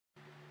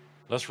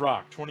Let's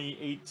rock.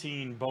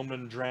 2018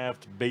 Bowman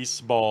Draft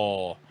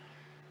Baseball.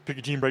 Pick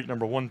a team break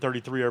number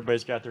 133.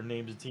 Everybody's got their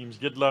names and teams.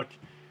 Good luck.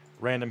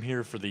 Random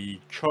here for the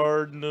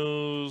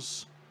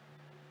Cardinals.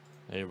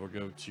 They will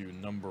go to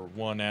number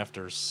 1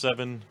 after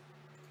 7.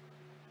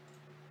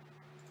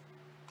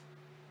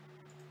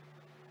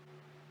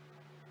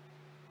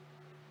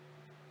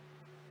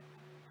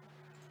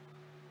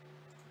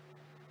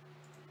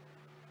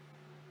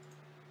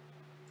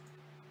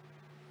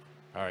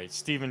 All right,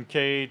 Stephen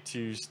K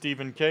to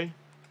Stephen K.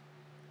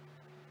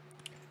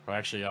 Oh,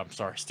 actually, I'm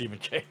sorry, Stephen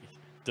K.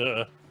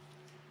 Duh.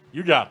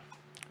 You got it.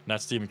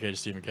 Not Stephen K to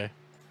Stephen K.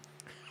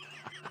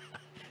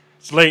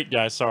 It's late,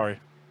 guys. Sorry.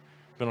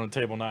 Been on the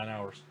table 9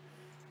 hours.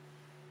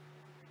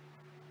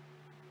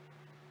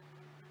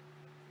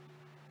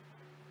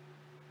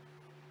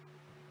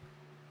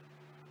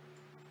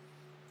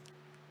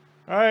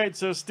 All right,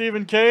 so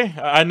Stephen K.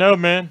 I know,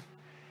 man.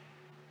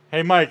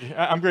 Hey, Mike,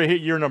 I'm going to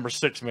hit year number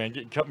 6, man.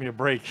 Cut me a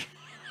break.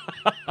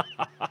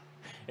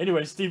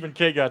 Anyway, Stephen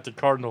K. got the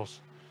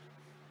Cardinals.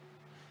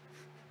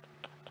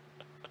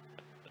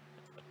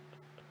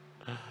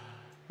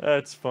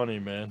 That's funny,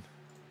 man.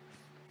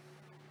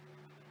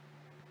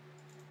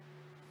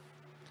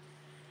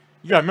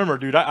 You gotta remember,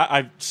 dude.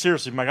 I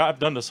seriously, Mike. I've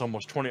done this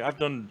almost 20. I've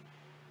done.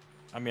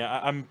 I mean,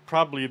 I'm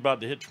probably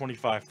about to hit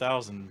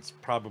 25,000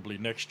 probably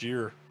next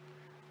year.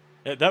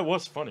 That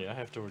was funny. I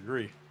have to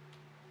agree.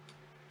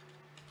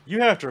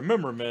 You have to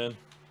remember, man.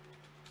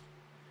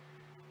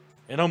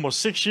 In almost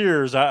 6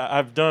 years,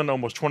 I've done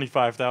almost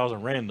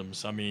 25,000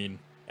 randoms. I mean,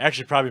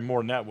 actually, probably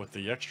more than that with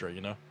the extra,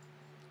 you know.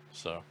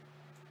 So.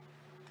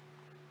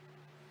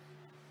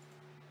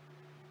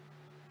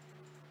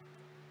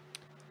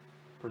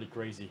 Pretty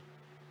crazy.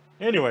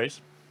 Anyways,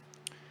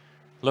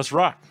 let's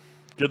rock.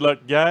 Good luck,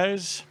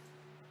 guys.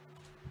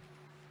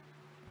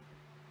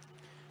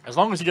 As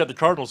long as you got the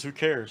Cardinals, who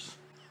cares?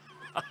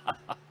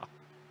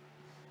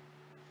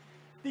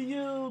 The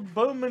old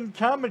Bowman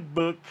comic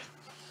book.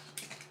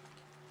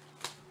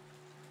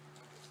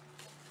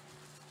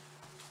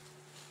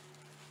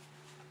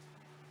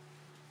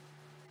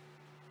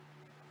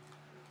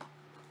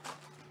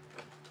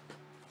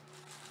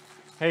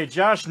 Hey,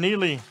 Josh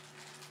Neely.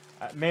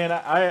 Man,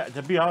 I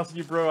to be honest with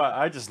you, bro,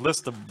 I just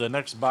list the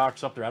next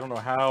box up there. I don't know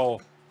how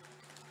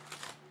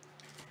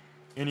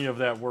any of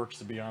that works,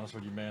 to be honest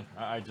with you, man.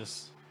 I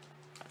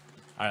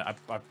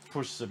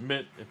push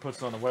submit. It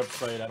puts it on the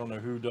website. I don't know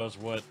who does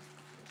what.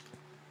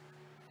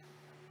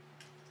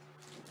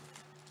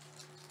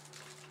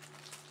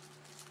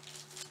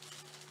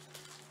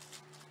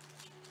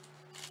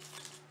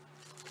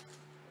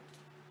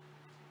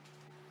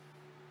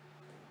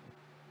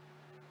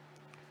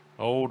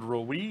 Old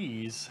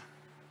Ruiz.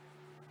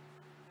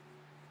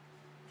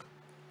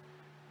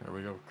 There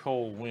we go.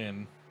 Cole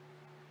Wynn.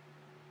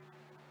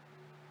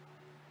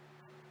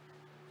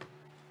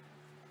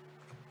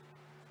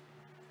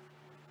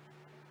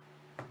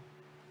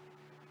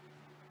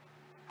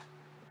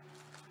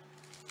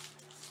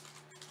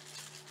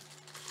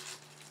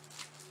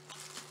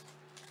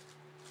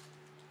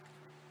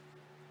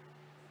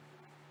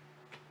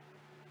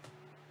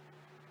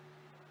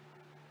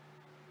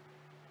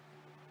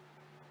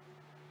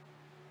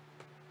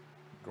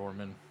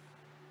 Gorman.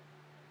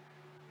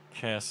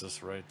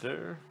 Cassis right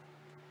there.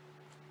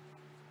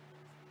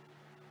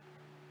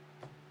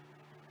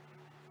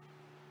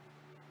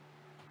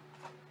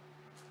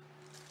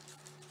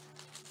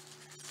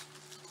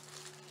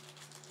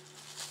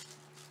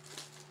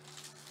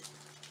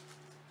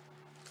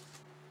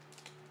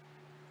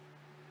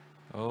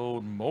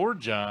 Old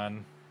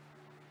Morjon.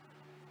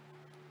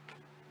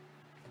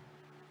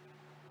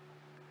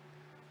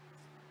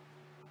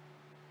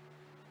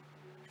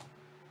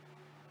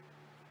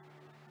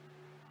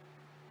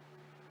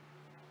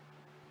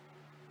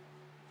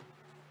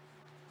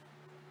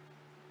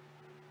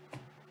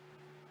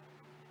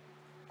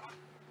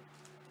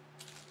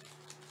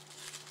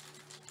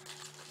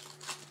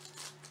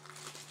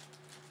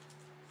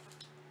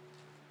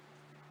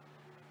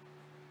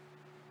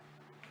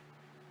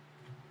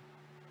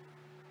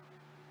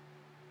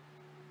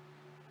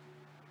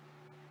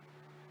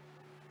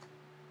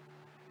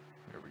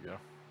 There we go.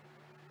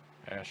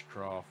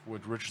 Ashcroft.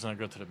 Wood Richardson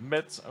go to the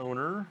Mets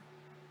owner.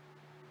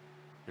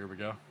 Here we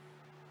go.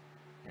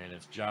 And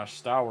it's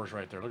Josh Stowers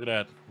right there. Look at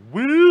that.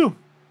 Woo!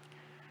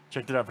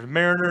 Check it out for the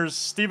Mariners.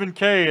 Stephen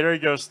K. There you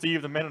go,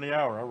 Steve, the man of the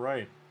hour. All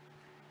right.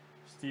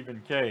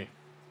 Stephen K.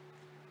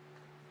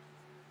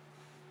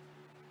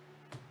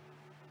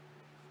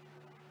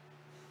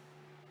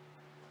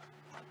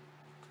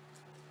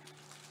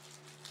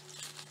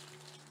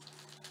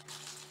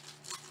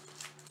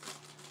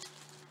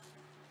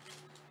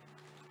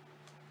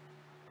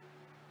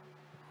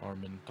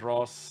 Armin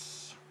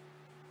Dross.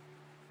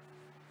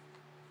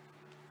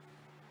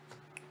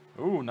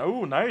 Ooh,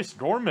 no, nice.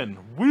 Gorman.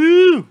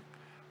 Woo!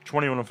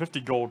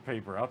 21/50 gold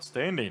paper.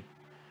 Outstanding.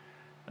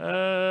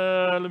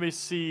 Let me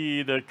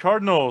see. The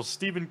Cardinals.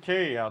 Stephen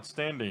K.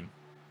 Outstanding.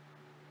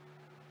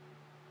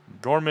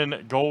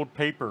 Gorman gold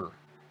paper.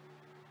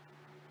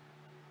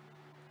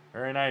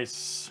 Very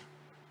nice.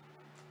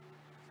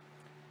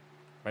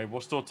 Right,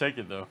 we'll still take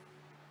it though.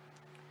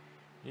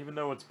 Even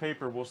though it's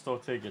paper, we'll still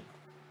take it.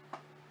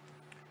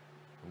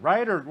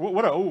 Ryder,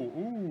 what a,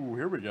 ooh,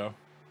 here we go.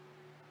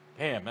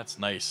 Damn, that's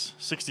nice.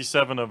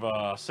 67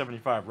 of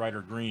 75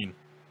 Ryder Green.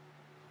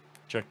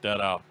 Check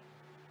that out.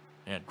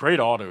 And great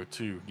auto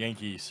too,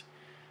 Yankees.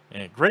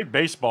 And great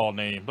baseball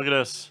name. Look at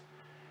this.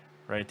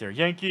 Right there.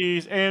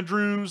 Yankees,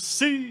 Andrew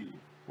C.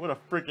 What a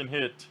freaking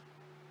hit.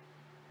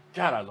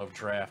 God, I love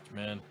draft,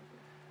 man.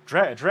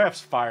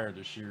 Draft's fire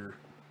this year.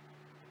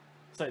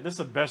 It's like, this is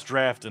the best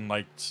draft in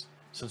like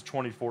since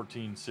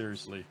 2014,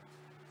 seriously.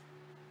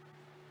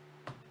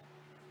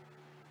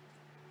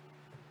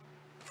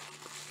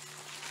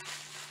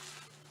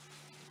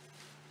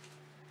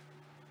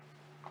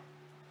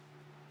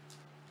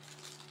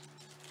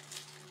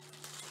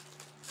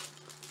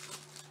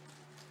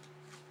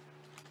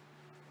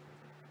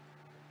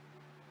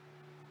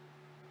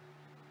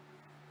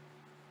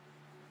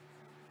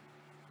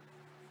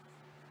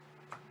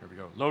 Here we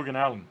go. Logan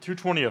Allen,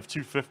 220 of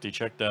 250.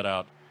 Check that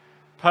out.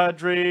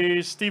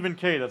 Padres, Stephen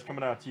K. That's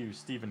coming out to you,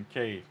 Stephen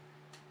K.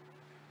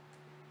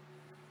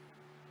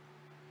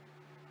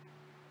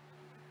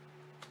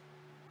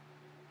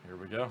 Here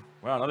we go.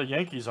 Wow, another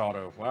Yankees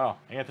auto. Wow,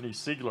 Anthony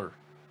Siegler.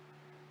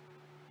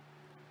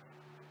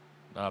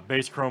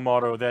 Base chrome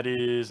auto. That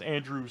is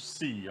Andrew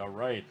C. All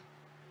right.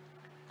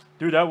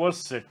 Dude, that was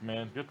sick,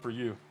 man. Good for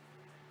you.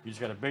 You just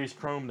got a base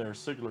chrome there.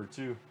 Siegler,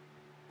 too.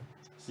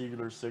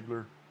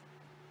 Siegler,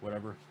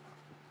 whatever.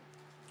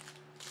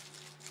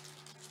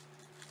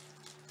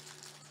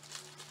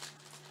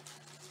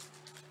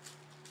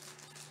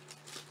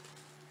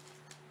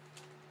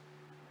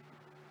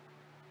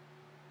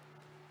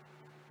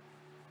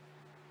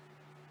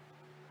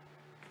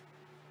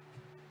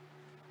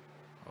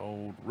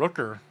 Old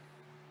Rooker.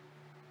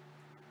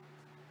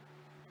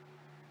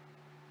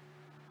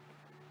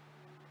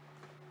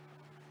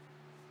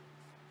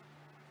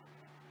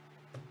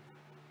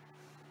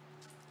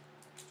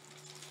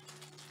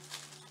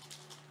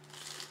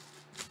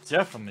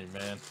 Definitely,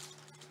 man.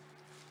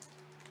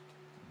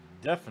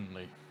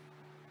 Definitely.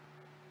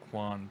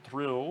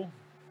 Quantrill.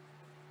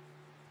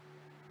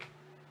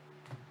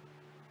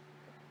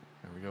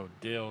 There we go.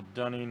 Dale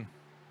Dunning.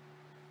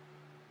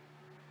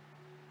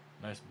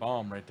 Nice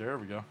bomb right there. There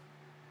we go.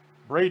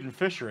 Braden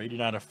Fisher,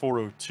 89 of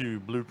 402,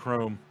 blue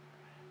chrome.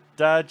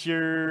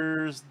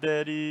 Dodgers,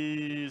 that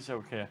is...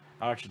 Okay,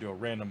 I'll actually do a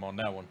random on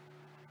that one.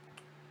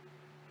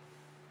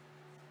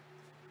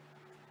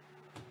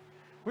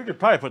 We could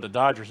probably put the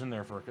Dodgers in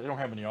there for... They don't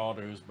have any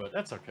autos, but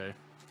that's okay.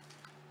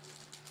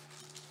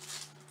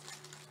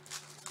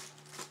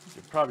 You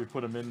could probably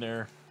put them in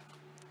there.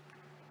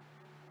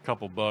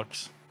 Couple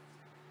bucks.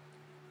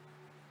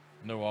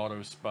 No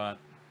auto spot.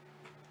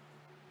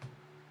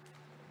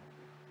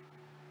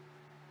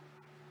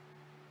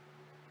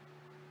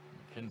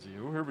 McKenzie.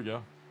 Oh, here we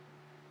go.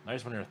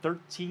 Nice one here.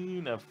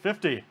 13 of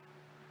 50.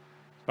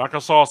 Baca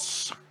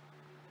sauce.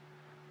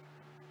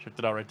 Check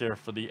that out right there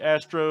for the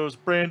Astros.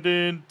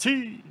 Brandon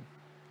T.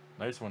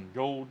 Nice one.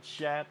 Gold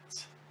shot.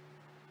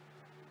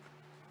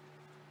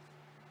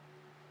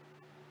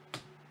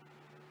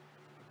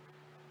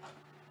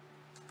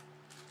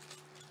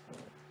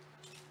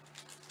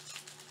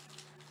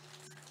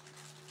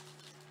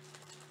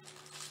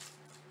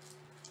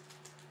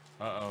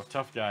 Uh-oh.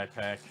 Tough guy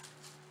pack.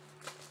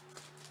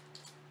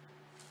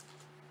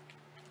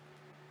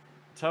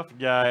 Tough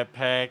guy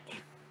pack.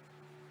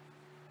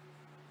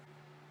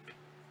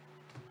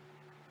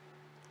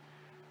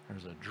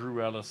 There's a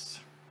Drew Ellis.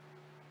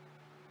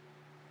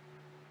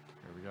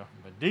 There we go.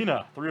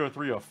 Medina,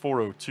 303 of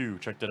 402.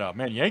 Check that out.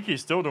 Man,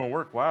 Yankees still doing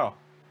work. Wow.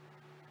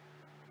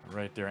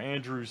 Right there.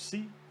 Andrew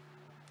C.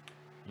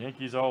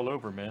 Yankees all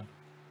over, man.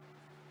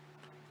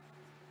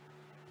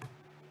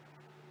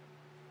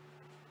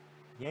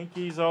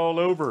 Yankees all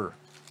over.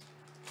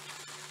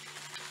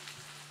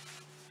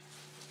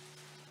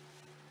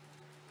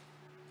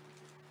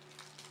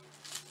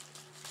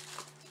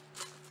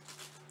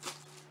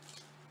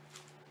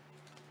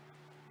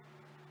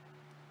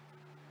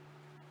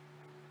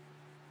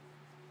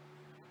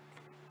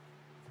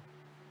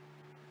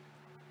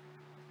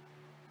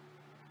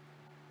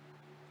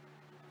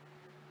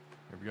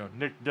 There we go.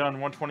 Nick Dunn,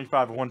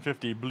 125 of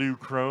 150, blue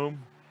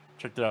chrome.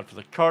 Check that out for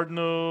the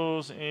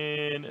Cardinals,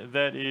 and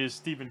that is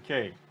Stephen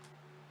K.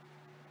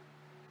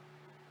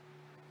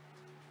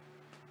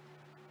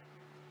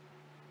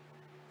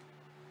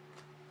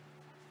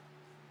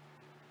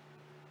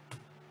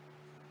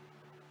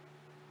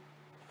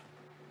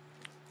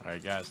 All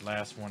right, guys,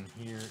 last one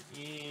here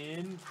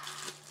in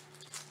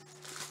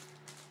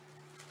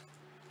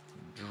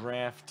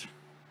draft.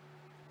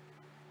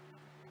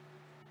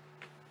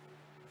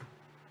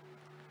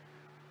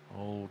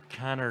 Old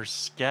Connor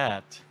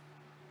Scott.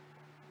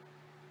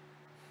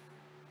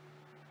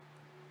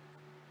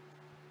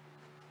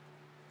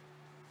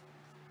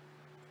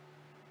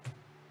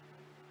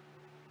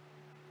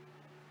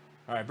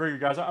 All right, very good,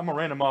 guys. I'm going to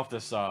random off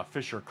this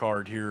Fisher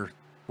card here.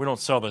 We don't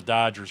sell the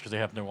Dodgers because they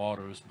have no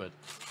autos, but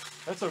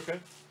that's okay.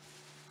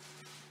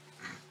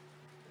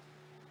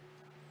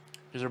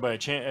 Gives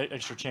everybody a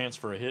extra chance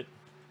for a hit.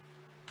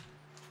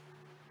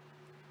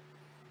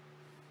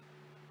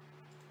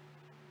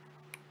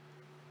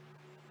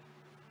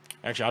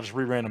 Actually, I'll just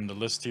re-random the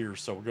list here,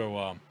 so we'll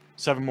go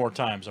 7 more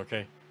times,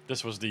 okay?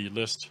 This was the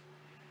list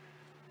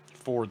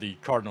for the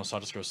Cardinals, so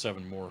I'll just go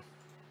 7 more.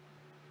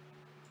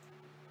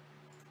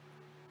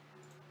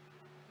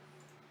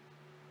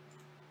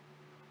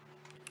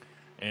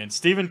 And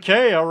Stephen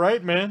K, all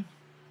right, man.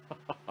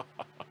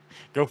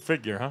 Go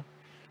figure, huh?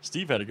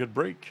 Steve had a good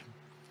break.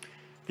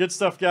 Good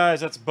stuff,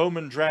 guys. That's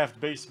Bowman Draft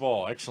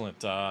Baseball. Excellent.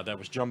 That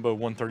was Jumbo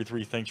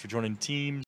 133. Thanks for joining the team.